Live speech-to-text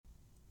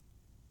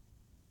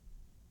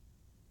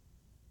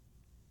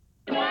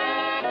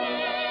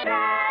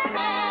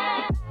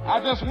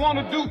I just want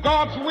to do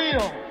God's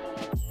will.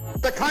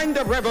 The kind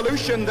of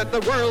revolution that the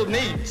world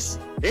needs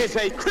is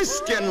a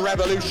Christian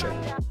revolution.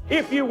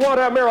 If you want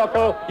a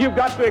miracle, you've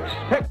got to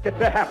expect it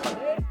to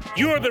happen.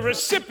 You are the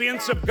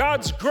recipients of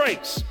God's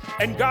grace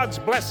and God's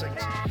blessings,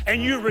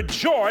 and you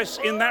rejoice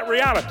in that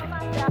reality.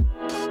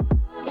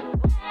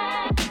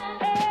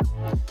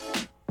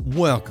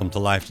 Welcome to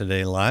Life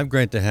Today Live.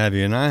 Great to have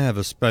you. And I have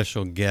a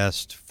special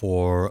guest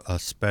for a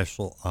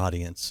special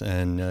audience.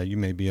 And you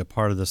may be a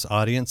part of this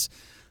audience.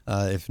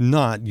 If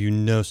not, you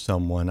know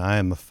someone. I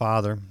am a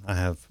father. I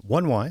have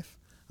one wife.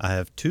 I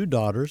have two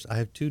daughters. I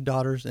have two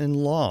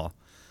daughters-in-law.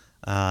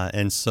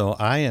 And so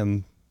I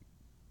am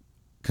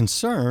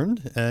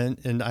concerned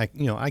and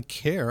I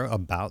care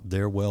about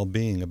their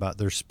well-being, about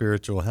their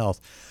spiritual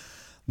health.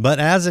 But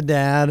as a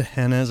dad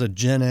and as a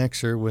Gen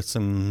Xer with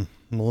some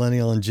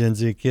millennial and Gen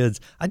Z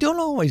kids, I don't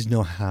always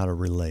know how to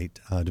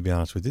relate, to be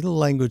honest with you. The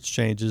language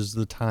changes,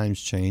 the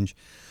times change.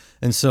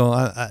 And so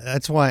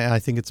that's why I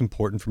think it's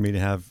important for me to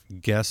have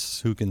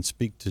guests who can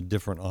speak to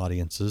different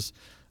audiences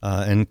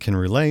and can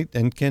relate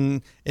and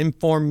can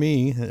inform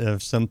me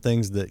of some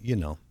things that,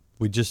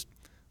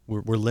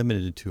 we're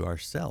limited to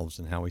ourselves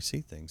and how we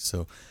see things.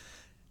 So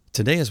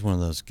today is one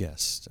of those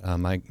guests.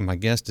 My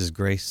guest is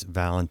Grace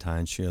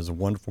Valentine. She has a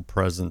wonderful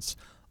presence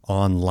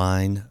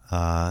online,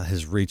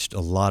 has reached a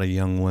lot of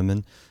young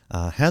women,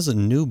 has a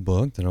new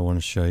book that I want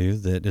to show you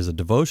that is a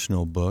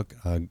devotional book,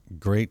 a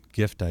great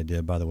gift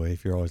idea, by the way,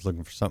 if you're always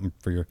looking for something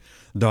for your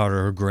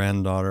daughter or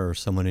granddaughter or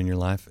someone in your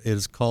life. It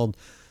is called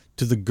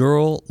To the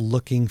Girl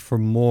Looking for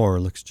More.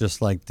 It looks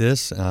just like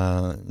this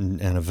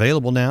and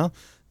available now,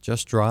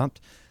 just dropped.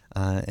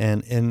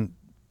 And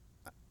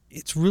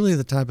it's really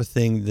the type of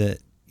thing that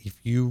if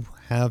you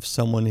have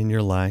someone in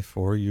your life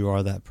or you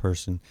are that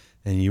person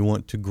and you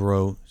want to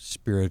grow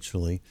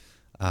spiritually,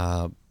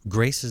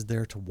 Grace is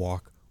there to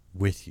walk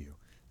with you.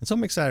 And so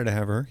I'm excited to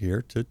have her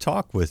here to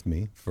talk with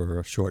me for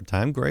a short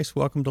time. Grace,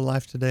 welcome to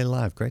Life Today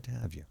Live. Great to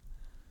have you.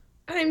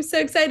 I'm so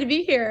excited to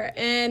be here.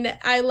 And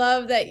I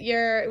love that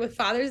you're with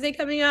Father's Day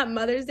coming up,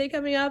 Mother's Day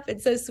coming up.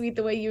 It's so sweet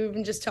the way you've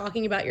been just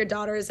talking about your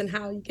daughters and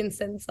how you can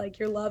sense like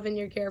your love and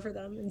your care for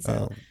them. And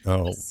so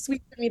it's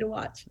sweet for me to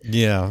watch.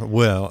 Yeah.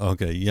 Well,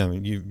 okay. Yeah. I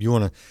mean, you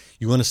want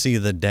to see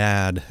the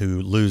dad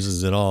who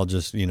loses it all.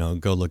 Just,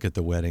 go look at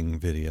the wedding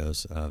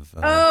videos of,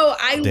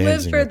 I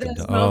live for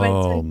those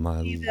moments. Oh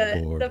my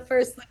Lord. The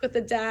first look with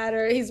the dad,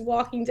 or he's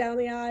walking down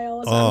the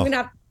aisle. So I'm going to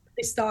have to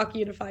stalk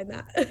you to find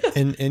that.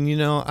 and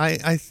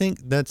I think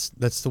that's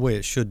the way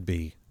it should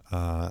be.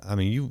 I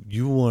mean,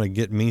 you want to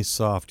get me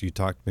soft, you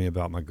talk to me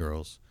about my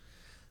girls,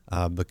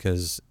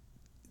 because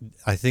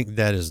I think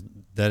that is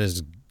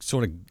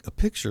sort of a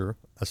picture,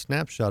 a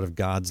snapshot of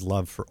God's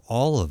love for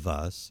all of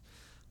us,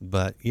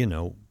 but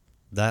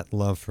that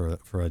love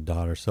for a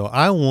daughter. So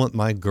I want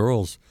my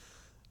girls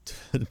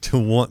to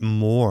want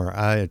more.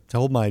 I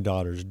told my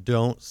daughters,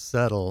 don't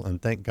settle, and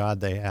thank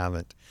God they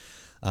haven't.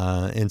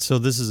 And so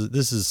this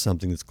is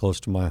something that's close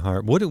to my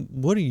heart.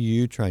 What are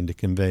you trying to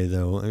convey,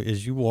 though,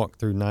 as you walk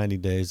through 90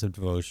 days of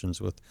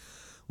devotions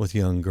with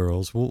young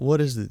girls? What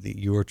is it that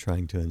you're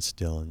trying to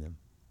instill in them?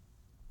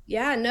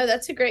 Yeah, no,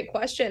 that's a great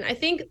question. I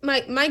think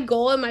my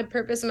goal and my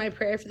purpose and my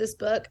prayer for this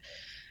book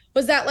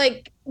was that,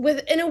 like,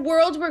 in a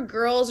world where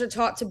girls are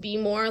taught to be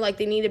more, like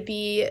they need to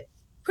be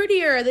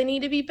prettier, they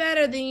need to be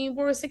better, they need to be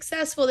more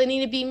successful, they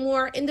need to be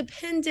more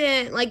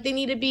independent, like they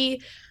need to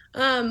be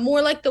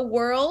more like the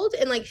world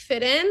and like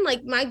fit in.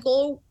 Like my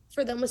goal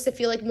for them was to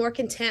feel like more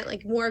content,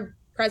 like more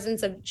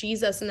presence of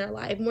Jesus in their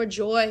life, more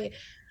joy,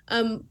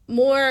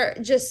 more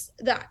just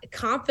the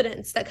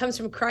confidence that comes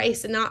from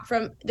Christ and not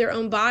from their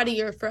own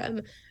body or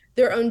from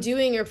their own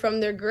doing or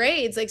from their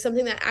grades, like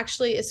something that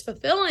actually is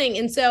fulfilling.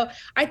 And so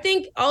I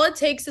think all it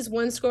takes is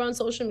one scroll on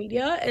social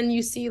media and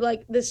you see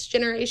like this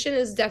generation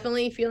is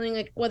definitely feeling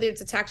like whether it's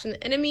attacked from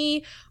the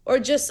enemy or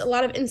just a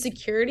lot of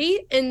insecurity,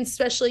 and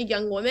especially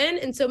young women.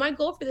 And so my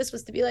goal for this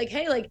was to be like,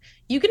 hey, like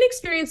you can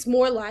experience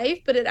more life,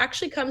 but it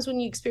actually comes when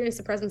you experience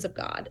the presence of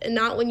God, and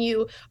not when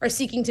you are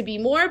seeking to be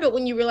more, but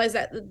when you realize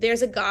that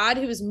there's a God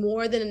who is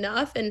more than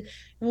enough and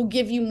will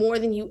give you more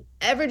than you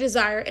ever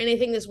desire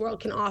anything this world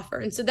can offer.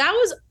 And so that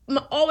was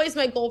always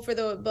my goal for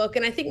the book.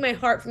 And I think my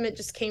heart from it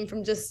just came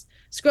from just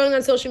scrolling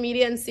on social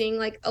media and seeing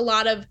like a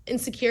lot of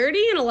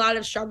insecurity and a lot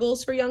of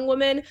struggles for young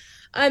women,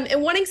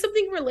 and wanting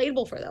something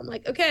relatable for them.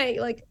 Like, okay,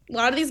 like a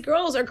lot of these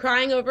girls are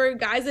crying over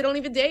guys they don't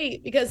even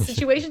date because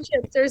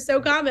situationships are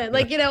so common.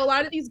 Like, a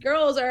lot of these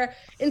girls are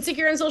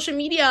insecure on social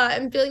media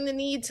and feeling the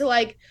need to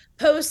like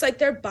post like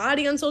their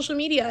body on social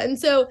media. And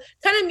so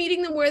kind of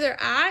meeting them where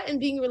they're at and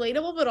being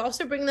relatable, but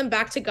also bringing them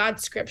back to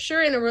God's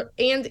scripture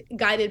and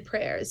guided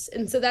prayers.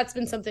 And so that's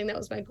been something that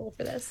was my goal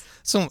for this.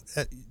 So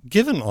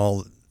given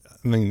all,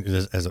 I mean,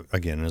 as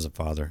a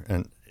father,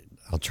 and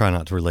I'll try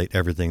not to relate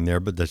everything there,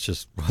 but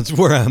that's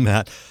where I'm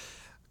at.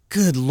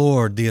 Good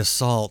Lord, the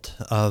assault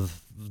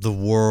of the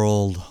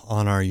world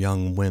on our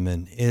young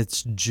women.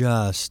 It's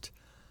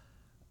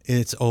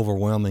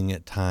overwhelming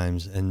at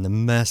times, and the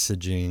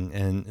messaging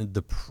and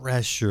the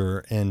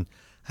pressure. And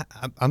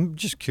I'm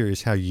just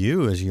curious how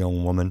you, as a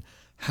young woman,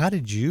 how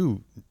did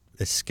you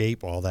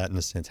escape all that in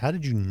a sense? How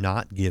did you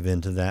not give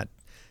in to that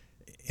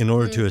in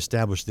order to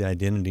establish the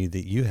identity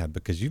that you have?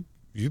 Because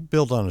you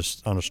built on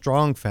a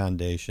strong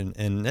foundation,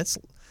 and that's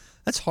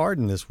hard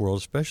in this world,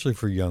 especially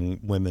for young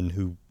women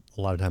who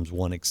a lot of times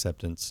want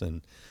acceptance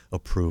and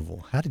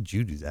approval. How did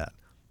you do that?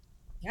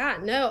 Yeah,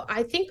 no,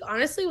 I think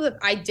honestly,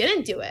 I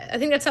didn't do it. I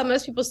think that's how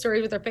most people's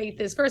stories with their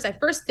faith is first. I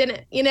first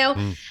didn't,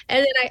 and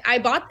then I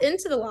bought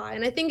into the lie.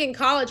 And I think in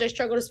college, I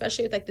struggled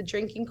especially with like the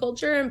drinking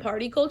culture and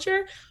party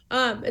culture.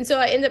 And so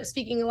I ended up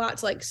speaking a lot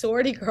to like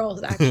sorority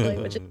girls,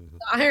 actually, which is the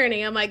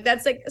irony. I'm like,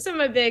 that's like some of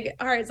my big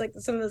hearts, like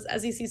some of those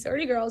SEC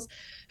sorority girls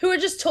who are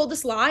just told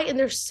this lie and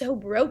they're so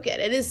broken.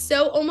 It is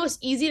so almost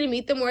easy to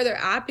meet them where they're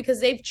at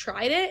because they've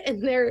tried it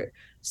and they're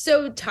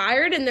so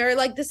tired and they're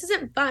like, this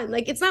isn't fun.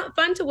 Like, it's not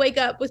fun to wake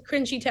up with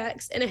cringy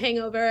texts and a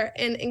hangover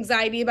and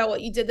anxiety about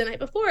what you did the night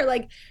before.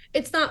 Like,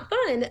 it's not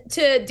fun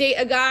to date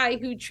a guy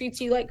who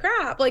treats you like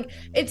crap. Like,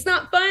 it's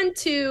not fun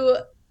to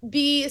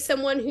be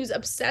someone who's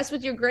obsessed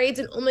with your grades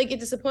and only get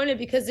disappointed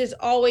because there's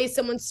always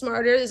someone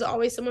smarter, there's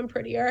always someone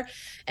prettier.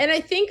 And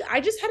I think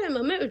I just had a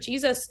moment with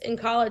Jesus in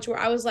college where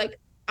I was like,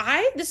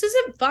 this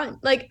isn't fun.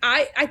 Like,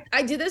 I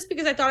did this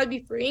because I thought it'd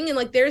be freeing, and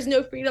like there's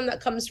no freedom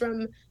that comes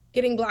from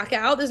getting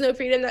blackout. There's no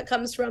freedom that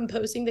comes from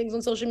posting things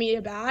on social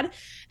media bad.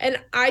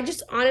 And I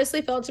just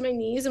honestly fell to my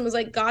knees and was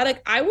like, God,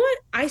 like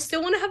I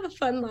still want to have a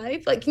fun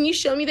life. Like, can you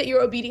show me that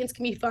your obedience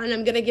can be fun?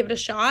 I'm going to give it a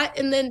shot.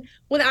 And then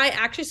when I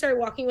actually started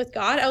walking with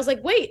God, I was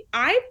like, wait,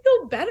 I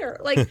feel better.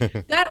 Like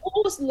that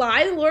whole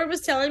lie the Lord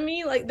was telling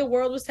me, like the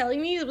world was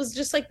telling me, it was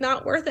just like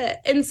not worth it.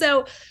 And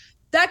so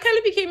that kind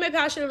of became my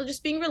passion of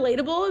just being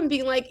relatable and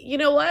being like, you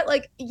know what?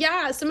 Like,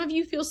 yeah, some of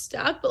you feel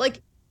stuck, but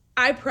like,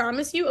 I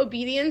promise you,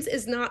 obedience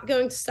is not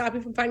going to stop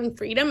you from finding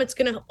freedom. It's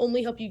going to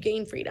only help you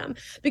gain freedom.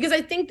 Because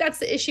I think that's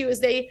the issue, is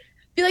they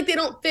feel like they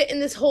don't fit in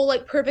this whole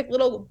like perfect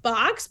little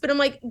box. But I'm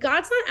like,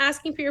 God's not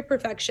asking for your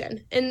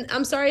perfection. And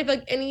I'm sorry if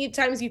like any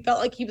times you felt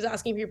like he was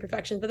asking for your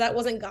perfection, but that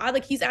wasn't God.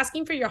 Like, he's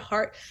asking for your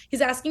heart.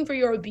 He's asking for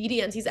your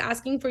obedience. He's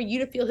asking for you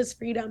to feel his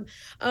freedom,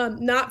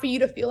 not for you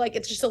to feel like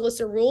it's just a list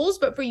of rules,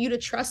 but for you to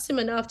trust him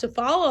enough to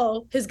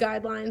follow his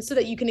guidelines so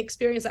that you can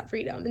experience that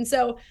freedom. And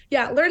so,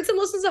 yeah, learn some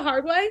lessons the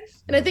hard way.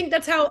 And I think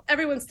that's how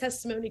everyone's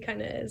testimony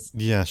kind of is.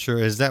 Yeah, sure.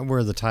 Is that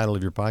where the title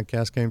of your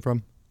podcast came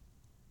from?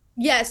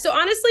 Yeah. So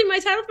honestly, my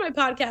title for my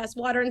podcast,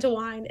 Water into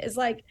Wine, is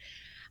like,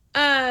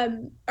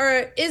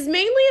 or is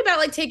mainly about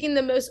like taking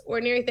the most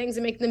ordinary things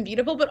and making them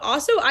beautiful. But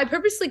also I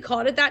purposely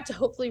called it that to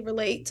hopefully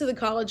relate to the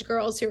college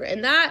girls who are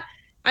in that.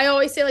 I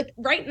always say, like,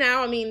 right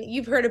now, I mean,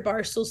 you've heard of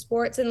Barstool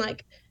Sports, and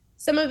like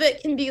some of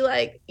it can be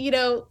like,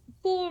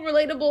 cool,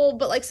 relatable,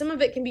 but like some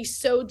of it can be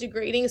so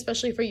degrading,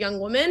 especially for young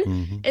women.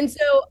 Mm-hmm. And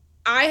so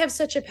I have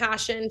such a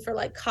passion for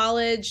like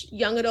college,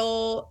 young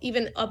adult,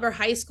 even upper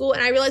high school.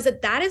 And I realize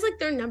that is like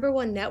their number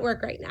one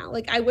network right now.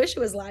 Like, I wish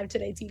it was Live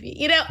Today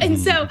TV, And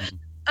so,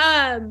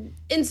 part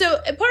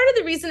of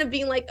the reason of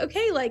being like,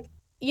 okay, like,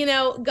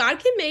 God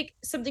can make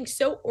something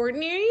so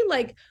ordinary,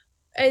 like,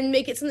 and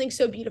make it something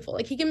so beautiful.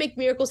 Like, he can make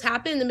miracles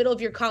happen in the middle of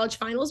your college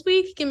finals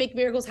week. He can make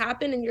miracles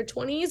happen in your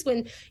 20s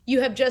when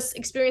you have just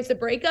experienced a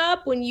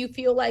breakup, when you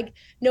feel like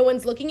no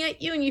one's looking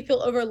at you and you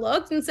feel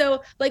overlooked. And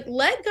so, like,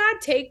 let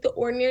God take the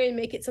ordinary and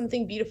make it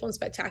something beautiful and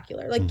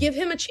spectacular. Like, give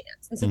him a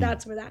chance. And so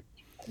that's where that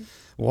came from.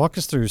 Walk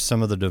us through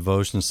some of the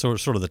devotions,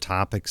 sort of the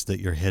topics that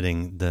you're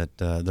hitting that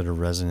are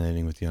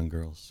resonating with young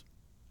girls.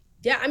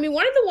 Yeah, I mean,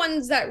 one of the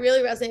ones that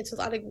really resonates with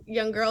a lot of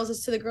young girls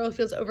is to the girl who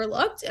feels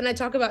overlooked. And I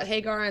talk about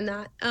Hagar in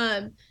that.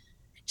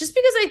 Just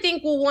because I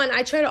think, well, one,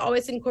 I try to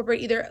always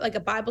incorporate either like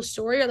a Bible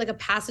story or like a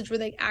passage where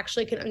they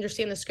actually can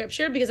understand the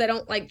scripture, because I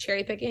don't like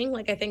cherry picking.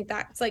 Like, I think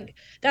that's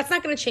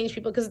not going to change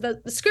people, because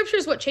the scripture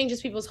is what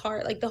changes people's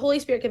heart. Like, the Holy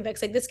Spirit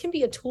convicts. Like, this can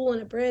be a tool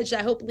and a bridge that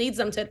I hope leads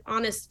them to an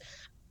honest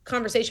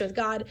conversation with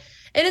God.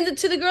 And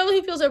to the girl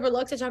who feels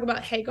overlooked, I talk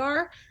about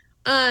Hagar.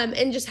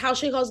 And just how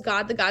she calls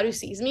God the God who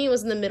sees me.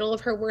 Was in the middle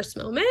of her worst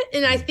moment.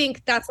 And I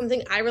think that's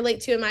something I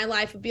relate to in my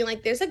life, of being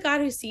like, there's a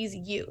God who sees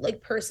you,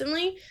 like,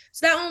 personally.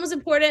 So that one was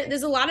important.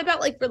 There's a lot about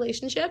like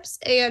relationships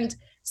and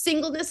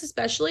singleness,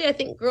 especially. I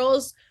think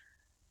girls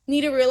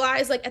need to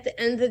realize, like, at the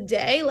end of the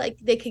day, like,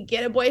 they could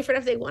get a boyfriend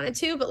if they wanted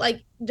to, but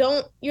like,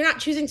 you're not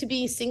choosing to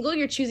be single,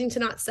 you're choosing to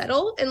not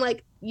settle. And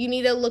like, you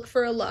need to look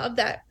for a love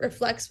that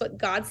reflects what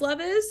God's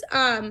love is.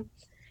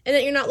 And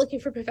that you're not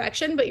looking for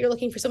perfection, but you're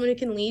looking for someone who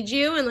can lead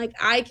you. And like,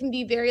 I can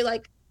be very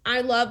like,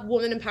 I love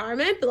woman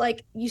empowerment, but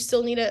like, you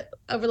still need a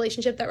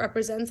relationship that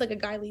represents like a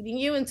guy leading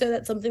you. And so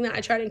that's something that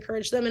I try to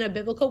encourage them in a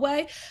biblical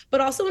way, but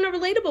also in a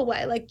relatable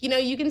way. Like,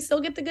 you can still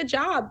get the good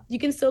job. You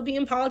can still be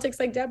in politics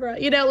like Deborah,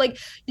 like,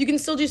 you can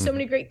still do so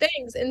many great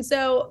things. And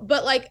so,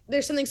 but like,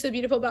 there's something so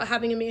beautiful about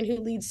having a man who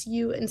leads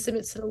you and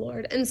submits to the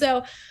Lord. And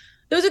so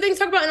those are things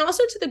to talk about. And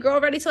also, to the girl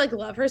ready to like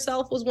love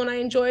herself was one I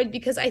enjoyed,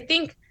 because I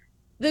think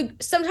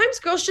sometimes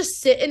girls just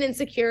sit in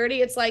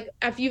insecurity. It's like,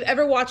 if you've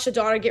ever watched a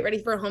daughter get ready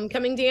for a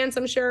homecoming dance,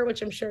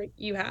 which I'm sure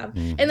you have,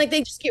 and like,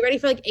 they just get ready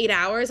for like 8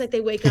 hours. Like,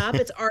 they wake up,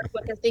 it's art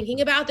what they're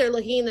thinking about. They're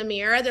looking in the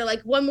mirror. They're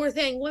like, one more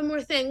thing. But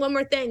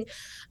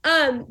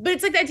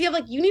it's like the idea of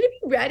like, you need to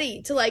be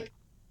ready to like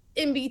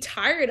and be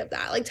tired of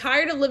that, like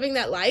tired of living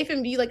that life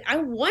and be like, I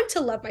want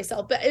to love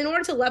myself. But in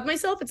order to love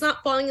myself, it's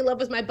not falling in love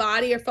with my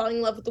body or falling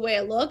in love with the way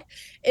I look.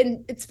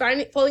 And it's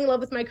falling in love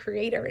with my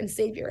creator and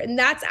savior. And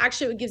that's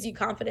actually what gives you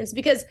confidence,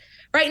 because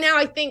right now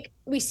I think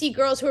we see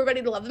girls who are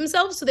ready to love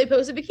themselves. So they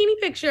post a bikini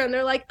picture and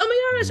they're like, oh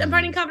my gosh, I'm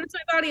finding confidence in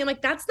my body. I'm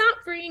like, that's not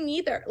freeing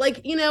either.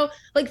 Like, you know,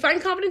 like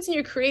find confidence in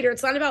your creator.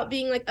 It's not about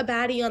being like a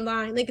baddie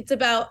online. Like it's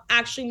about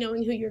actually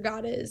knowing who your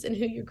God is and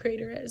who your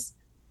creator is.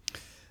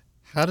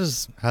 How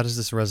does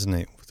this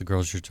resonate with the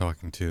girls you're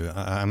talking to?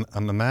 I'm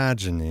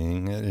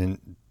imagining,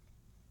 and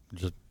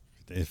just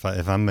if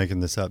I'm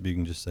making this up, you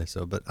can just say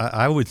so. But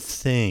I would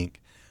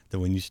think that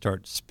when you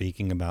start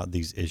speaking about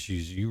these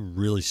issues, you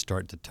really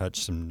start to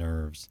touch some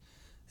nerves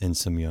in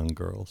some young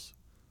girls.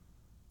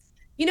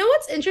 You know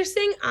what's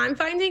interesting? I'm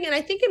finding, and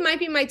I think it might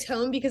be my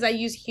tone because I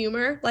use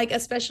humor, like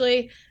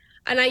especially,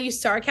 and I use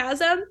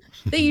sarcasm.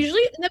 They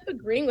usually end up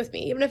agreeing with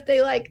me, even if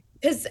they like.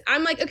 Because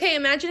I'm like, okay,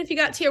 imagine if you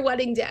got to your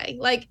wedding day,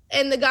 like,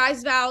 and the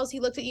guy's vows, he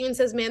looked at you and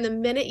says, man, the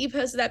minute you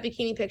posted that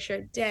bikini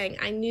picture, dang,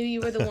 I knew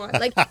you were the one.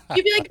 Like,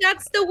 you'd be like,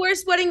 that's the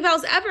worst wedding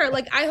vows ever.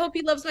 Like, I hope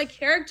he loves my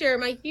character,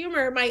 my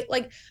humor, my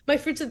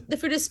fruit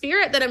of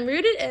spirit that I'm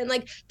rooted in.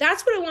 Like,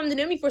 that's what I wanted to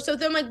know me for. So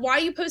then I'm like, why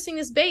are you posting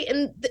this bait?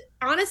 And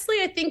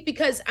honestly, I think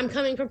because I'm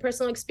coming from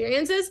personal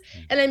experiences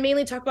and I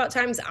mainly talk about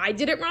times I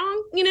did it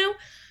wrong, you know?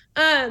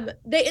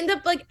 They end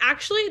up like,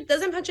 actually it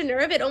doesn't punch a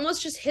nerve, it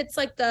almost just hits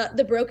like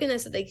the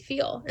brokenness that they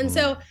feel. And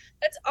so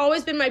that's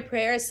always been my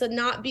prayer, is to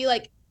not be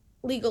like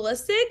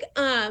legalistic,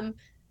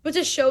 but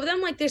to show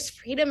them like there's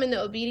freedom in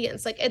the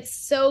obedience. Like it's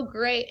so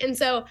great. And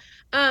so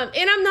and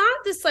I'm not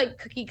this like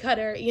cookie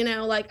cutter, you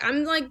know, like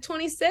I'm like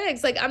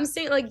 26, like I'm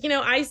saying, like, you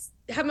know, I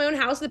have my own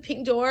house with a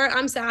pink door,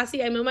 I'm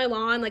sassy, I mow my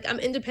lawn, like I'm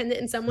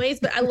independent in some ways,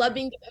 but I love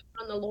being dependent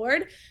on the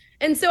Lord.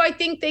 And so I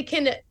think they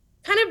can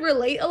kind of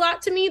relate a lot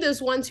to me,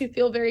 those ones who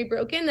feel very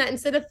broken, that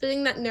instead of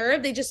feeling that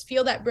nerve, they just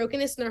feel that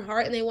brokenness in their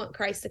heart and they want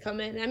Christ to come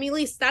in. I mean, at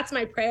least that's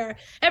my prayer.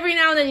 Every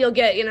now and then you'll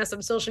get, you know,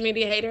 some social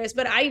media haters,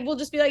 but I will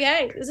just be like,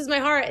 hey, this is my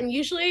heart. And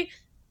usually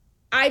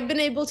I've been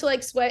able to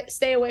like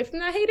stay away from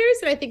the haters.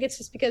 And I think it's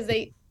just because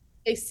they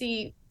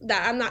see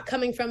that I'm not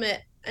coming from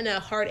it in a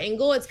hard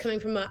angle. It's coming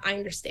from I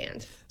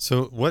understand.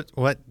 So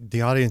what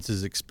the audience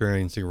is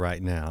experiencing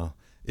right now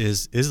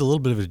is a little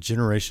bit of a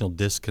generational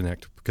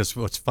disconnect, because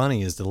what's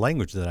funny is the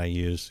language that I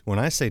use when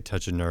I say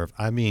touch a nerve,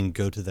 I mean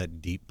go to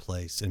that deep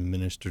place and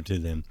minister to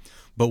them.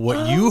 But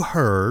what you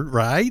heard,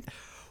 right?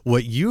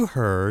 What you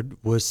heard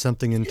was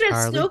something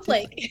entirely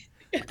snowflake.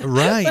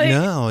 Right. Like,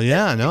 no,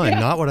 and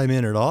not what I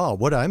meant at all.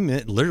 What I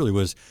meant literally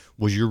was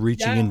you're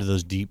reaching into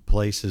those deep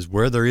places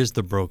where there is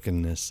the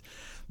brokenness.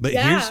 But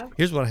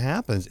here's what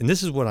happens, and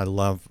this is what I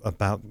love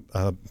about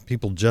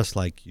people just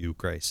like you,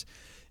 Grace,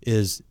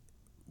 is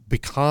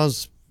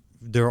because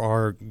there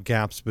are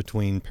gaps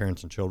between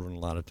parents and children a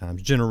lot of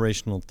times,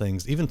 generational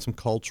things, even some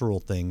cultural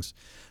things,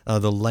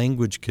 the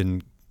language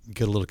can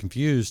get a little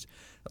confused.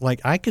 Like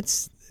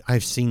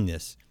I've seen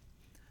this.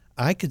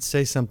 I could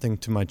say something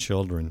to my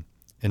children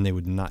and they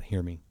would not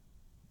hear me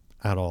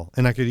at all.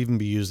 And I could even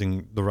be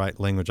using the right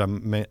language. I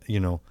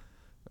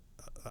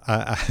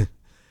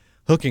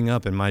hooking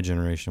up in my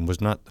generation was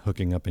not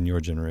hooking up in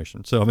your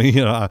generation. So, I mean,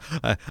 you know,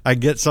 I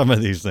get some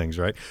of these things,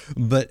 right?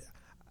 But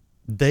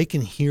they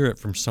can hear it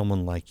from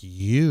someone like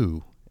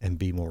you and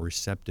be more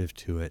receptive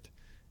to it.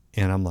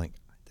 And I'm like,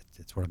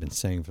 that's what I've been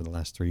saying for the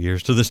last 3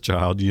 years to this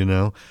child, you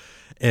know?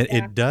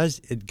 And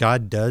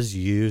God does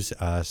use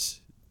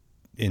us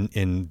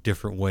in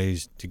different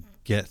ways to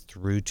get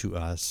through to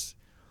us.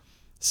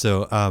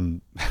 So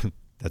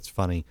that's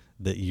funny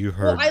that you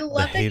heard. Well, I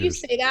love that you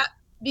say that,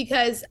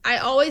 because I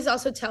always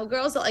also tell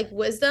girls that like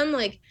wisdom,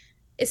 like,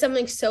 is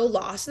something so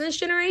lost in this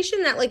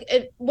generation, that like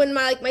when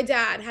my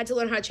dad had to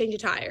learn how to change a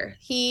tire,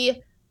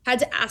 he had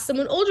to ask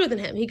someone older than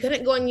him. He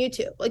couldn't go on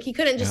YouTube. Like he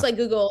couldn't just like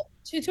Google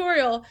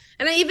tutorial.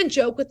 And I even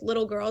joke with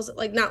little girls,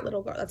 like not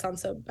little girl, that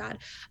sounds so bad.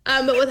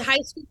 But with high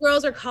school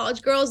girls or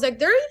college girls, like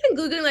they're even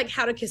Googling like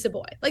how to kiss a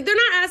boy. Like they're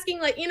not asking,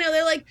 like, you know,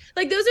 they're like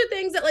those are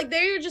things that like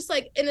they're just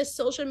like in a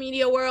social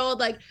media world,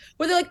 like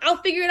where they're like, I'll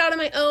figure it out on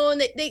my own.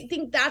 They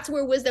think that's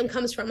where wisdom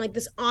comes from, like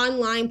this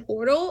online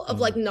portal of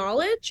like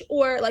knowledge,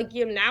 or like,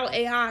 you know, now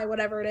AI,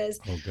 whatever it is.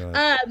 Oh, God.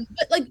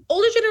 But like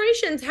older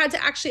generations had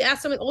to actually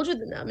ask someone older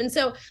than them. And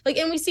so like,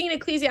 and we see in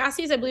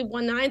Ecclesiastes, I believe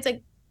 1:9, it's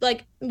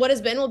like what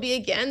has been will be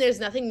again. There's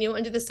nothing new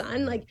under the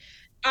sun. Like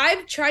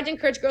I've tried to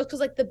encourage girls,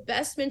 because like the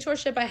best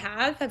mentorship I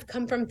have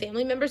come from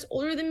family members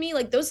older than me.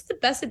 Like those are the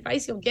best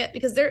advice you'll get,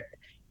 because they're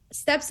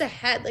steps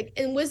ahead. Like,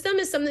 and wisdom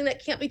is something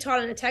that can't be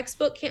taught in a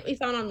textbook, can't be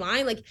found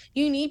online. Like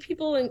you need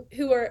people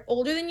who are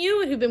older than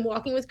you and who've been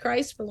walking with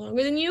Christ for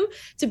longer than you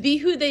to be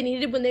who they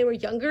needed when they were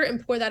younger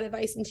and pour that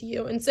advice into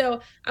you. And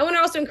so I want to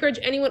also encourage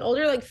anyone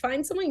older, like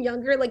find someone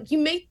younger. Like you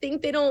may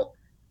think they don't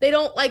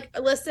like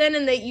listen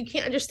and you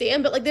can't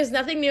understand, but like there's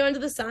nothing new under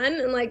the sun,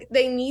 and like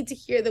they need to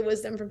hear the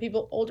wisdom from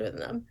people older than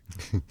them.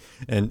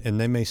 and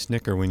they may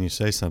snicker when you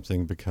say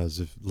something because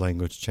of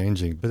language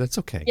changing, but that's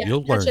okay. Yeah,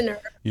 You'll learn. a nerve.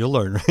 You'll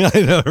learn.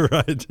 I know,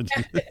 right?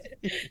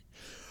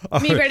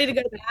 Me ready to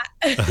go to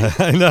that.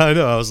 I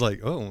know. I was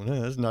like, oh,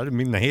 no, that's not, I didn't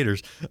mean the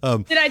haters.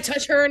 Did I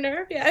touch her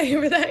nerve? Yeah, I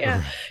remember that.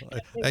 Yeah.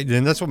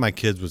 And that's what my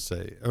kids would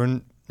say. Or, I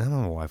don't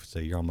know, my wife would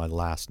say, you're on my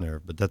last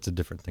nerve, but that's a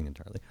different thing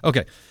entirely.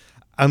 Okay.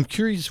 I'm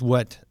curious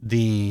what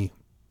the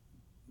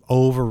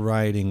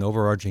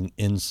overarching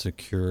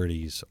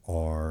insecurities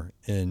are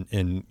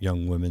in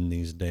young women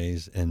these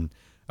days. And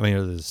I mean,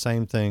 are they the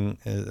same thing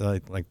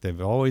like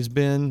they've always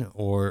been,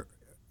 or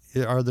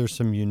are there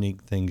some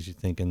unique things you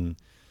think in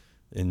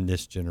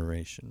this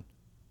generation?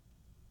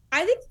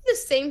 I think the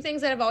same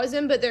things that have always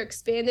been, but they're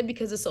expanded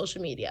because of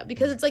social media.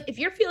 Because it's like if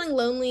you're feeling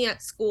lonely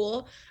at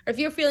school, or if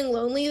you're feeling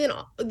lonely,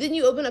 then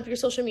you open up your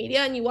social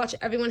media and you watch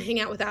everyone hang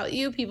out without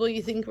you, people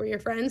you think were your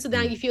friends. So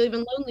now you feel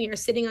even lonelier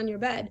sitting on your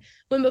bed,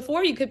 when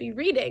before you could be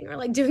reading or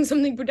like doing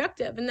something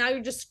productive, and now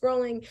you're just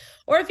scrolling.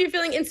 Or if you're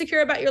feeling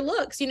insecure about your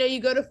looks, you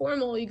go to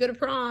formal, you go to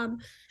prom,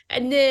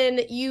 and then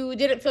you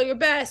didn't feel your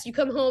best, you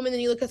come home and then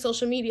you look at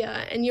social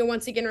media and you're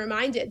once again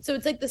reminded. So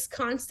it's like this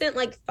constant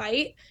like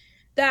fight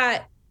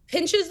that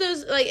pinches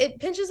those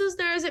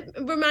nerves. It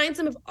reminds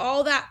them of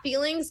all that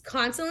feelings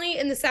constantly.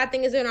 And the sad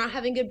thing is they're not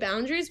having good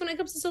boundaries when it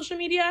comes to social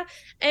media.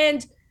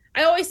 And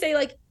I always say,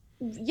 like,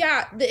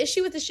 yeah, the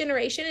issue with this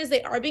generation is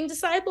they are being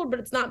discipled, but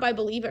it's not by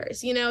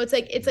believers. It's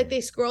like they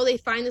scroll, they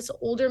find this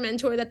older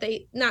mentor that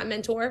they not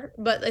mentor,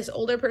 but this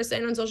older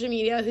person on social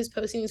media who's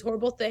posting these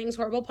horrible things,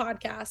 horrible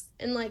podcasts,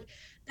 and like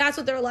that's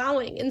what they're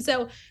allowing. And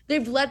so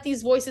they've let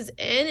these voices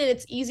in, and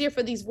it's easier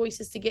for these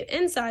voices to get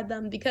inside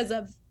them because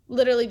of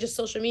literally just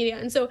social media.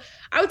 And so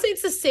I would say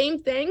it's the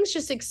same things,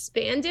 just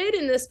expanded.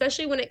 And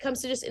especially when it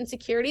comes to just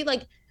insecurity,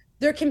 like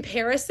their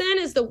comparison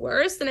is the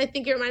worst. And I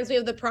think it reminds me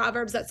of the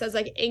Proverbs that says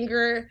like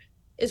anger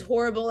is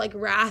horrible, like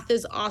wrath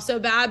is also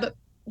bad, but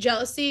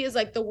jealousy is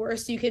like the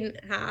worst you can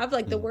have,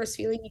 like the worst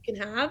feeling you can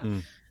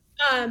have.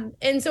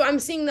 And so I'm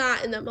seeing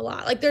that in them a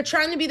lot. Like they're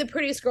trying to be the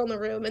prettiest girl in the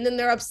room, and then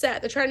they're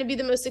upset. They're trying to be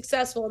the most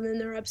successful, and then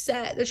they're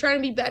upset. They're trying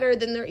to be better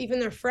than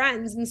their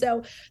friends. And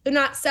so they're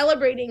not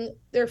celebrating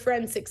their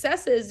friends'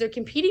 successes. They're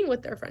competing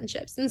with their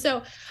friendships. And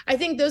so I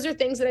think those are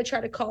things that I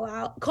try to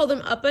call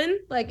them up in,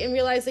 like, and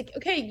realize like,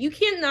 okay, you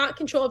cannot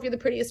control if you're the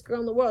prettiest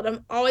girl in the world.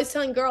 I'm always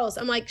telling girls,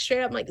 I'm like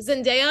straight up, I'm like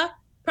Zendaya,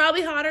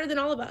 probably hotter than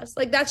all of us.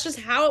 Like, that's just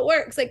how it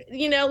works. Like,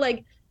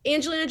 like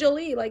Angelina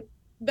Jolie, like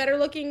better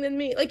looking than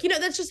me. Like,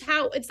 that's just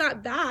how, it's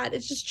not bad.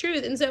 It's just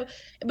truth. And so,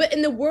 but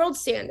in the world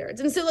standards.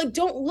 And so like,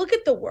 don't look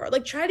at the world,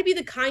 like try to be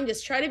the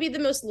kindest, try to be the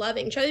most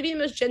loving, try to be the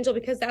most gentle,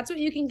 because that's what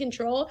you can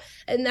control.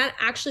 And that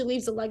actually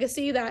leaves a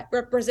legacy that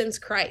represents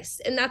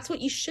Christ. And that's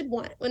what you should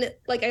want when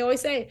it, like I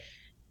always say,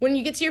 when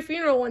you get to your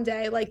funeral one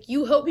day, like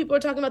you hope people are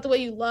talking about the way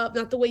you love,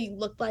 not the way you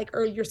look like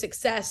or your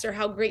success or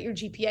how great your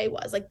GPA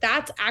was. Like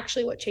that's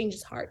actually what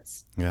changes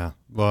hearts. Yeah.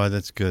 Well,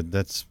 that's good.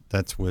 That's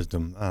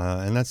wisdom.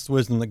 And that's the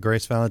wisdom that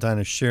Grace Valentine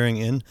is sharing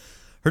in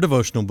her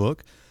devotional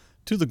book,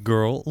 To the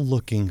Girl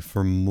Looking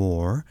for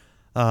More.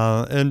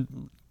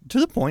 And to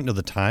the point of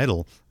the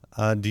title,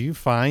 do you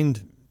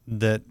find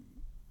that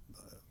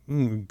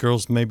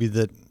girls maybe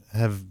that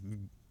have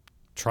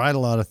tried a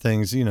lot of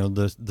things,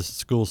 the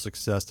school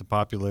success, the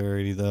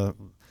popularity, the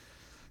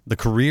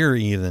career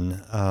even,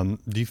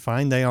 do you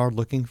find they are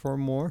looking for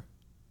more?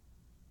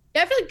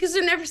 Yeah, I feel like because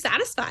they're never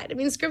satisfied. I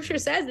mean, scripture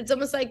says it's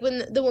almost like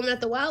when the woman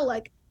at the well,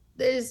 like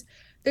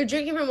they're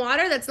drinking from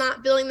water that's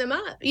not filling them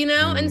up,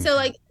 And so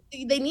like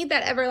they need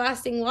that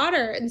everlasting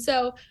water. And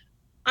so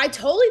I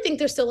totally think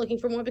they're still looking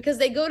for more, because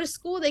they go to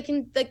school, they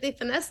can like they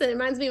finesse it. It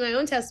reminds me of my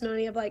own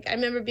testimony of like I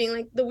remember being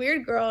like the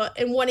weird girl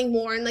and wanting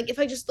more, and like if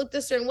I just looked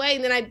a certain way,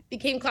 and then I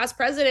became class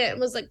president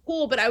and was like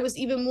cool, but I was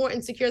even more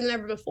insecure than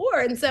ever before.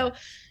 And so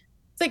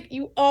it's like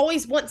you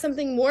always want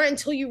something more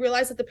until you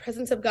realize that the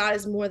presence of God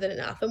is more than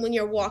enough. And when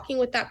you're walking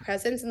with that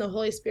presence and the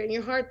Holy Spirit in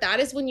your heart, that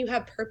is when you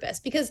have purpose.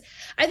 Because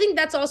I think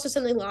that's also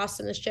something lost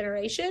in this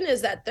generation,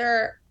 is that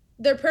their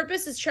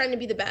purpose is trying to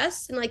be the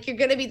best, and like you're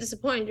going to be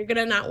disappointed, you're going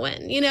to not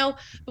win,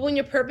 but when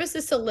your purpose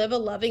is to live a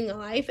loving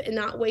life and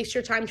not waste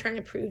your time trying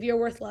to prove you're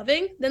worth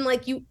loving, then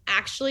like you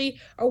actually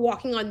are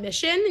walking on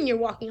mission, and you're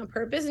walking on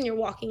purpose, and you're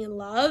walking in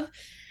love,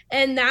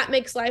 and that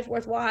makes life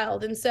worthwhile.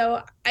 And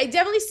so I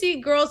definitely see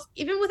girls,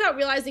 even without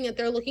realizing it,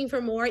 they're looking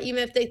for more,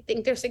 even if they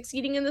think they're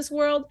succeeding in this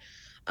world.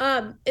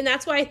 And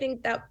that's why I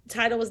think that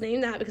title was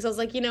named that, because I was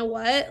like, you know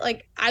what,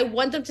 like I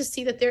want them to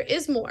see that there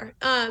is more,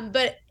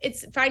 but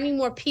it's finding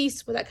more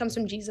peace that comes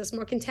from Jesus,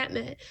 more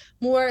contentment,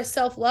 more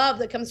self-love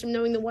that comes from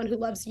knowing the one who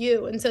loves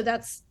you. And so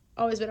that's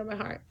always been on my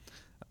heart.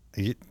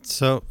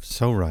 So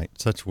right,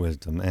 such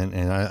wisdom,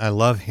 and I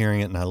love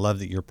hearing it, and I love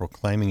that you're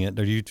proclaiming it.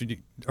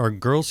 Are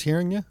girls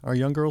hearing you? Are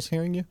young girls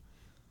hearing you?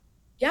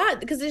 Yeah,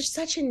 because there's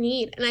such a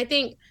need. And I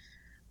think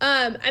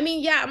on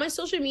my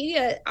social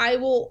media, I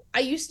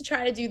used to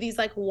try to do these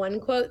like one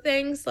quote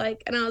things,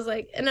 like, and I was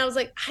like,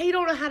 I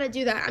don't know how to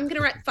do that. I'm going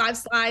to write 5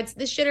 slides.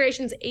 This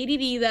generation's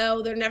ADD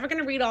though. They're never going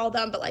to read all of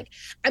them, but like,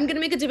 I'm going to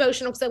make a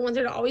devotional because I want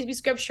there to always be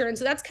scripture. And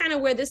so that's kind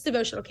of where this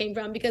devotional came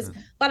from, because a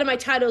lot of my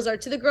titles are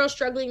to the girl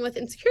struggling with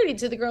insecurity,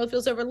 to the girl who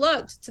feels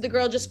overlooked, to the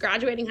girl just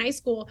graduating high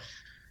school.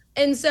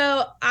 And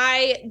so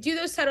I do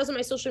those titles on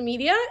my social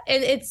media,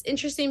 and it's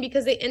interesting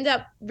because they end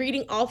up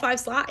reading all 5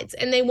 slides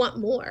and they want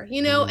more,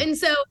 you know? And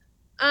so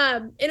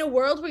in a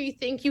world where you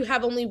think you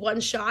have only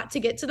one shot to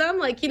get to them,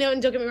 like, you know,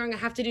 and don't get me wrong, I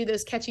have to do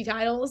those catchy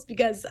titles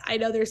because I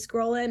know they're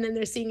scrolling and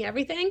they're seeing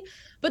everything,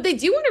 but they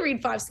do want to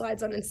read 5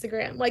 slides on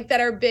Instagram, like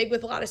that are big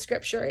with a lot of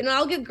scripture. And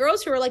I'll get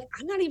girls who are like,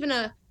 I'm not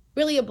even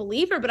really a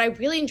believer, but I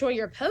really enjoy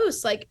your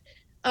posts. Like,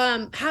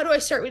 how do I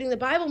start reading the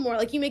Bible more?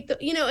 Like, you make the,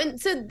 you know, and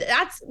so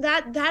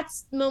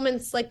that's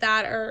moments like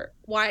that are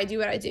why I do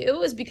what I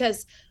do, is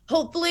because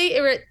hopefully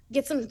it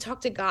gets them to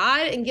talk to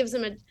God and gives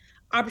them an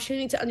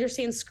opportunity to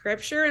understand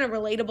scripture in a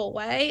relatable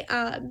way,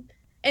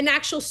 and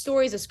actual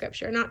stories of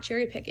scripture, not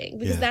cherry picking,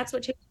 because that's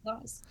what changes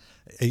us.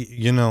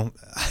 You know,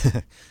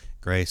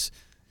 Grace,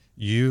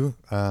 you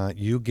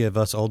give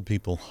us old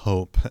people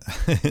hope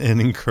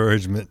and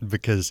encouragement,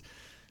 because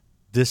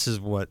this is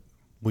what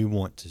we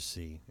want to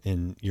see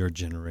in your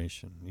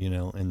generation, you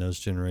know, and those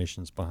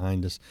generations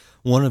behind us.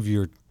 One of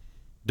your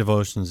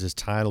devotions is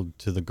titled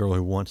 "To the Girl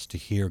Who Wants to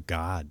Hear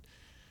God."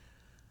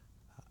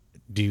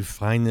 Do you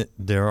find that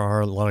there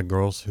are a lot of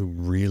girls who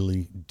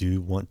really do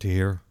want to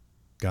hear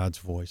God's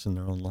voice in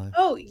their own life?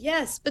 Oh,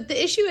 yes. But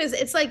the issue is,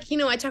 it's like, you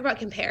know, I talk about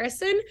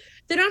comparison.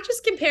 They're not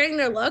just comparing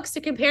their looks,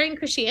 they're comparing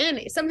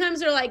Christianity. Sometimes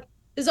they're like,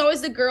 there's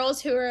always the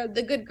girls who are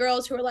the good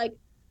girls who are like,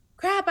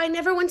 crap, I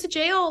never went to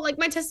jail. Like,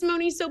 my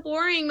testimony is so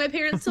boring. My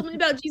parents told me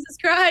about Jesus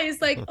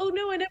Christ. Like, oh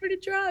no, I never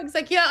did drugs.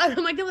 Like, yeah.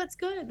 I'm like, oh, that's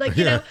good. Like,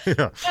 you know,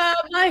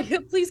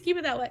 like, please keep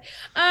it that way.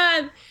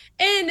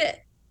 And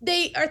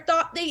they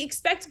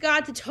expect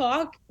God to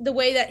talk the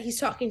way that he's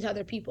talking to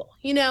other people,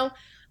 you know,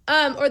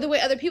 or the way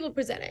other people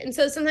present it. And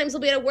so sometimes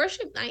they'll be at a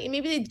worship night and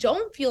maybe they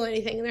don't feel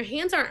anything and their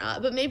hands aren't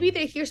up, but maybe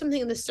they hear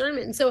something in the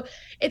sermon. So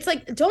it's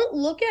like, don't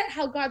look at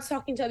how God's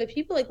talking to other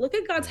people. Like, look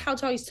at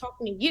how he's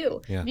talking to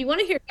you. If you want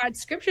to hear God's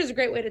scripture, is a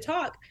great way to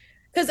talk.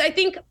 Because I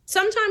think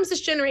sometimes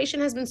this generation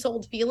has been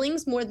sold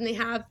feelings more than they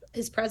have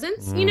his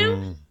presence, you know?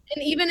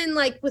 And even in,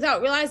 like,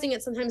 without realizing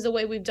it, sometimes the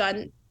way we've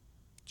done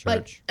church.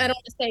 Like, I don't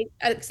want to say,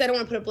 because I don't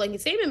want to put a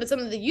blanket statement, but some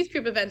of the youth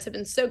group events have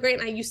been so great.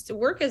 And I used to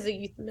work as a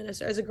youth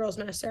minister, as a girls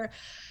minister.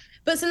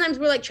 But sometimes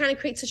we're like trying to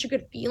create such a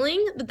good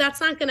feeling that that's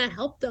not going to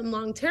help them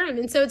long term.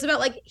 And so it's about,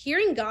 like,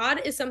 hearing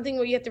God is something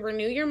where you have to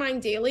renew your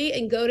mind daily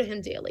and go to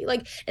him daily.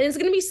 Like, and it's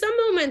going to be some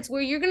moments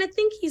where you're going to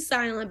think he's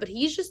silent, but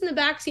he's just in the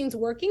back scenes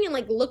working. And,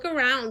 like, look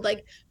around,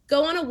 like,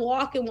 go on a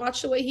walk and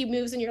watch the way he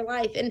moves in your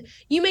life. And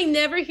you may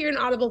never hear an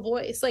audible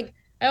voice. Like,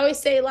 I always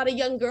say a lot of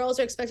young girls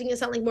are expecting to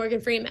sound like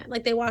Morgan Freeman.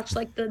 Like, they watch,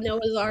 like, the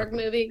Noah's Ark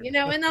movie, you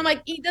know, and I'm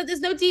like, there's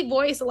no deep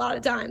voice a lot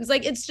of times.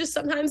 Like, it's just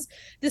sometimes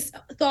this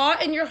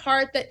thought in your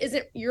heart that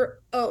isn't your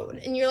own.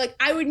 And you're like,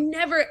 I would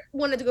never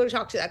wanted to go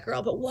talk to that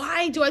girl, but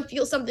why do I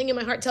feel something in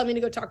my heart telling me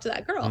to go talk to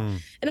that girl?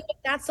 And I'm like,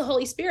 that's the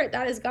Holy Spirit.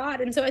 That is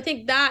God. And so I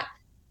think that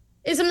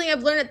is something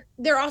I've learned, that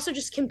they're also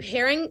just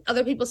comparing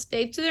other people's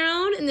faith to their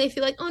own, and they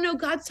feel like, oh no,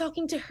 God's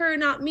talking to her,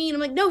 not me. And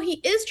I'm like, no, he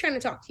is trying to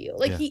talk to you.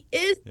 Like, he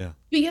is, but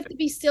you have to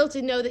be still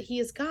to know that he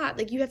is God.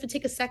 Like, you have to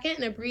take a second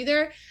and a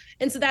breather.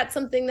 And so that's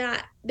something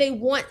that they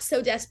want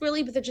so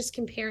desperately, but they're just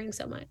comparing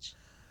so much.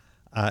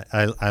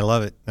 I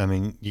love it. I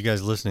mean, you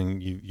guys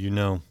listening, you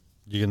know,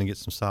 you're going to get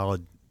some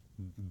solid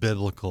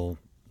biblical,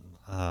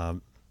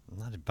 not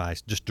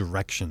advice, just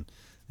direction.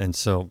 And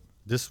so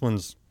this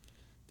one's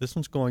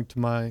going to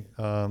my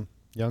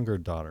younger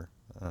daughter,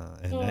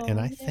 and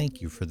I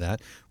thank you for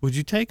that. Would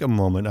you take a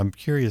moment? I'm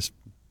curious,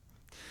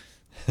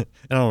 and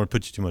I don't want to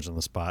put you too much on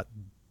the spot,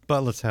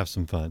 but let's have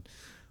some fun.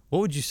 What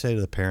would you say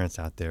to the parents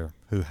out there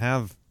who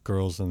have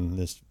girls in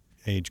this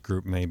age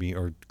group, maybe,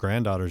 or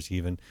granddaughters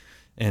even,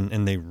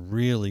 and they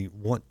really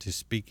want to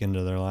speak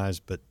into their lives,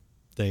 but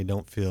they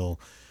don't feel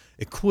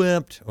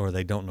equipped, or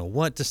they don't know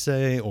what to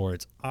say, or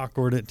it's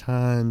awkward at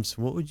times?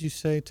 What would you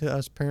say to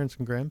us parents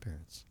and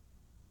grandparents?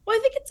 Well, I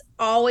think it's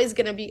always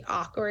going to be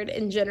awkward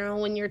in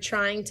general when you're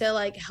trying to,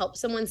 like, help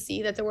someone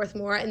see that they're worth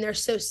more and they're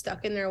so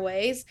stuck in their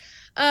ways.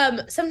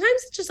 Sometimes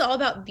it's just all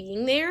about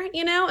being there,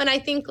 you know? And I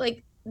think,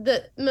 like,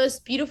 the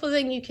most beautiful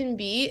thing you can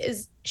be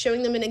is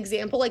showing them an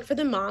example. Like, for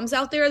the moms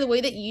out there, the way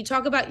that you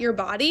talk about your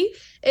body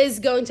is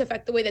going to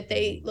affect the way that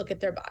they look at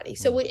their body.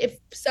 So if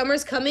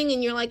summer's coming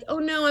and you're like, oh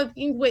no, I've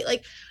gained weight,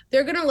 like,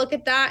 they're going to look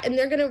at that and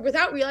they're going to,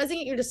 without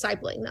realizing it, you're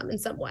discipling them in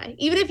some way.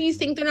 Even if you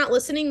think they're not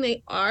listening,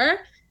 they are.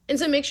 And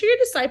so make sure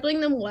you're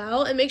discipling them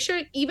well, and make sure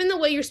even the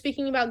way you're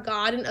speaking about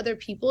God and other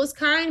people is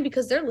kind,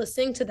 because they're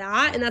listening to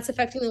that and that's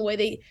affecting the way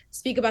they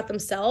speak about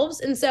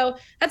themselves. And so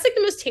that's, like,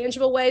 the most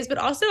tangible ways. But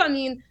also, I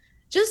mean,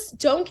 just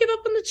don't give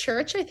up on the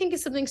church, I think,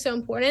 is something so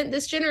important.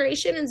 This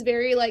generation is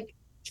very, like,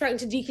 trying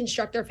to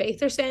deconstruct their faith,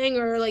 they're saying,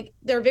 or, like,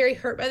 they're very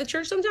hurt by the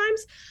church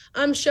sometimes.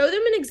 Show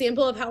them an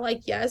example of how,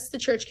 like, yes, the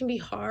church can be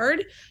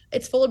hard.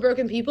 It's full of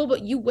broken people,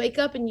 but you wake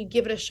up and you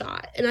give it a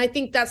shot. And I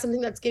think that's something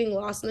that's getting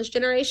lost in this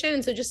generation.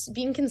 And so just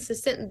being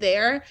consistent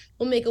there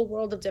will make a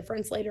world of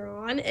difference later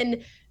on.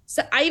 And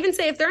So I even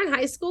say if they're in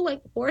high school,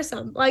 like force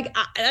them. Like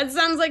that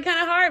sounds like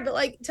kind of hard, but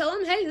like tell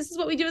them, hey, this is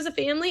what we do as a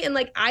family. And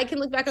like I can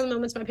look back on the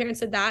moments my parents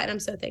did that, and I'm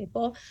so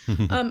thankful. I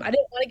didn't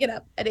want to get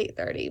up at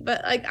 8:30,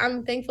 but like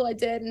I'm thankful I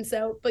did. And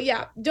so, but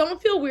yeah,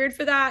 don't feel weird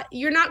for that.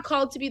 You're not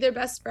called to be their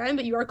best friend,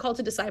 but you are called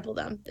to disciple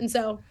them. And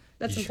so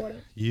that's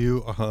important.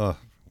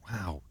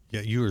 Wow.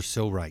 Yeah, you are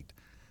so right.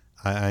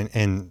 I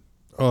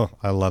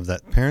love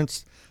that.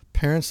 Parents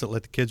that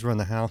let the kids run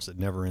the house, it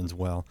never ends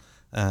well.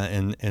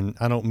 And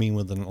I don't mean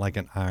with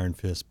an iron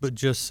fist, but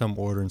just some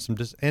order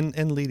and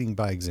and leading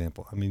by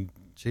example. I mean,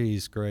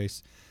 geez,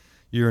 Grace,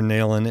 you're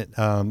nailing it.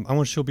 I want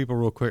to show people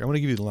real quick. I want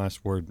to give you the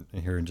last word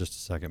here in just a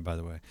second, by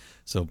the way.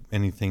 So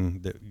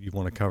anything that you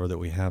want to cover that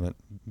we haven't,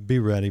 be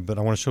ready. But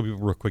I want to show people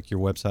real quick your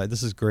website.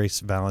 This is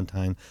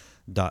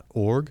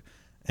gracevalentine.org,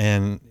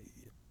 and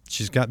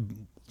she's got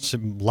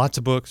lots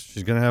of books.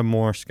 She's going to have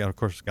more. She's got, of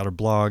course, got her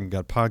blog,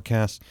 got a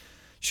podcast.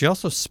 She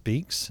also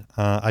speaks.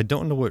 I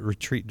don't know what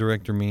retreat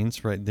director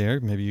means right there.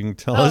 Maybe you can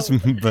tell us.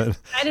 But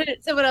I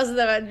didn't. Someone else is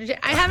about.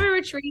 I have a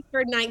retreat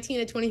for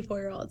 19 to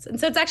 24-year-olds, and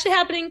so it's actually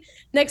happening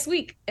next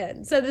week.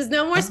 And so there's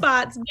no more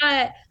spots,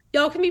 but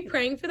y'all can be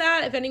praying for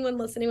that. If anyone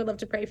listening would love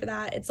to pray for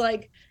that, it's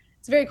very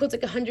cool. It's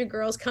like 100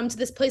 girls come to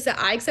this place that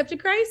I accepted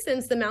Christ, and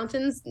it's the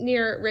mountains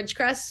near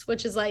Ridgecrest,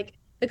 which is like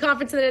the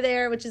conference center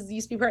there, which is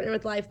used to be partnered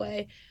with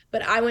Lifeway.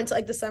 But I went to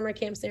like the summer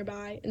camps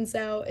nearby, and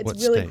so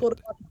it's really cool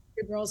to watch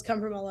girls come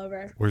from all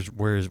over.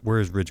 Where is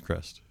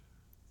Ridgecrest?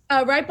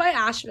 Right by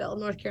Asheville,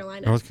 North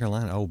Carolina. North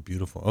Carolina. Oh,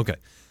 beautiful. Okay.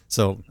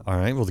 So, all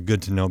right. Well,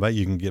 good to know about.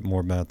 You can get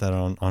more about that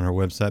on her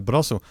website. But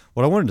also,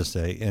 what I wanted to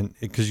say, and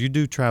because you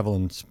do travel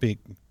and speak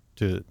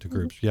to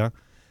groups, yeah.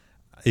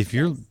 If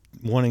you're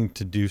wanting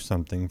to do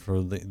something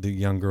for the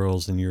young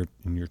girls in your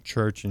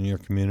church, in your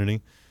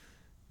community,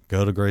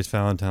 go to Grace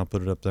Valentine. I'll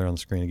put it up there on the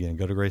screen again.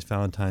 Go to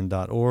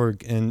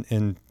gracevalentine.org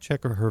and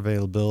check her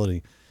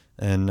availability.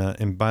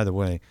 And by the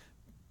way,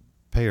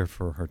 pay her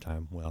for her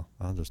time. Well,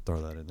 I'll just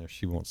throw that in there.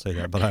 She won't say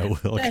that, but I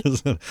will,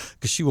 because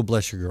she will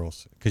bless your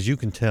girls. Because you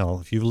can tell,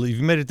 if you've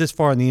made it this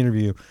far in the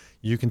interview,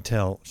 you can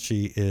tell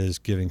she is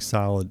giving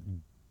solid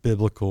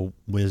biblical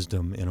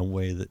wisdom in a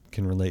way that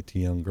can relate to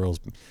young girls.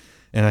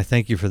 And I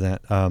thank you for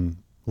that.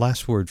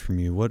 Last word from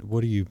you.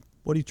 What are you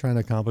trying to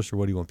accomplish, or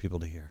what do you want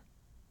people to hear?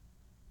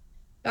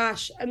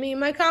 Gosh, I mean,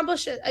 my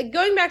accomplishment,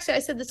 going back to, I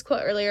said this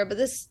quote earlier, but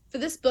for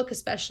this book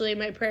especially,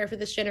 my prayer for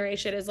this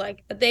generation is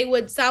like that they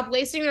would stop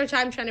wasting their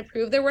time trying to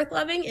prove they're worth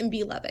loving and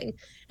be loving.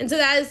 And so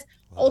that is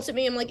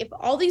ultimately, I'm like, if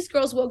all these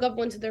girls woke up,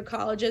 went to their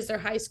colleges, their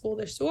high school,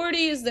 their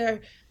sororities, their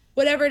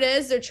whatever it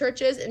is, their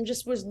churches, and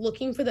just was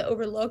looking for the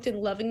overlooked and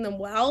loving them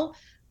well.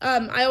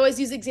 I always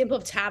use the example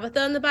of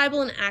Tabitha in the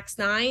Bible in Acts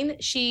 9.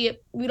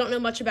 We don't know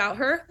much about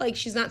her. Like,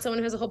 she's not someone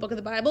who has a whole book of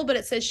the Bible, but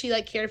it says she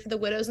like cared for the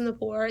widows and the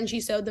poor, and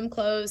she sewed them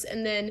clothes.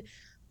 And then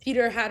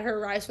Peter had her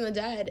rise from the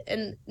dead,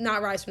 and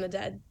not rise from the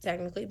dead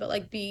technically, but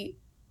like be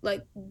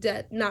like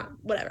dead, not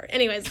whatever.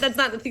 Anyways, that's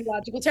not the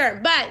theological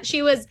term, but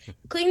she was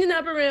cleaned in the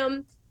upper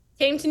room,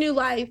 came to new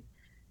life.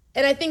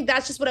 And I think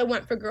that's just what I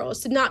want for girls,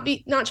 to not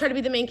try to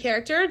be the main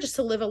character, just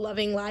to live a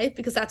loving life,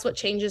 because that's what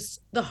changes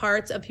the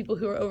hearts of people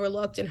who are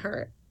overlooked and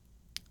hurt.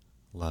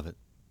 Love it.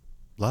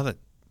 Love it.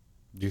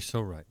 You're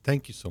so right.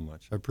 Thank you so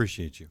much. I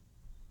appreciate you.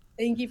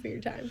 Thank you for your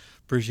time.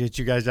 Appreciate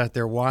you guys out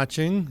there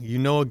watching. You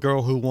know a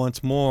girl who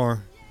wants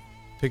more.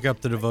 Pick up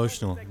the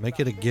devotional. Make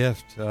it a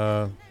gift.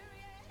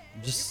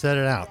 Just set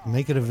it out.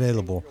 Make it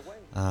available.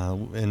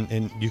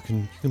 And you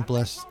can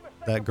bless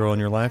that girl in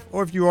your life.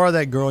 Or if you are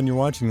that girl and you're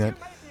watching that,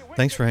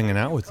 thanks for hanging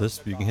out with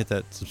us. You can hit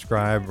that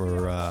subscribe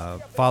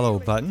or follow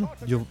button.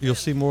 You'll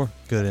see more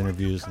good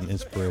interviews and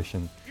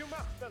inspiration.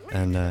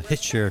 And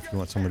hit share if you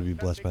want someone to be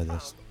blessed by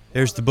this.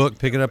 Here's the book.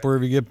 Pick it up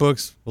wherever you get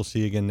books. We'll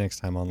see you again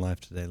next time on Life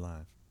Today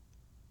Live.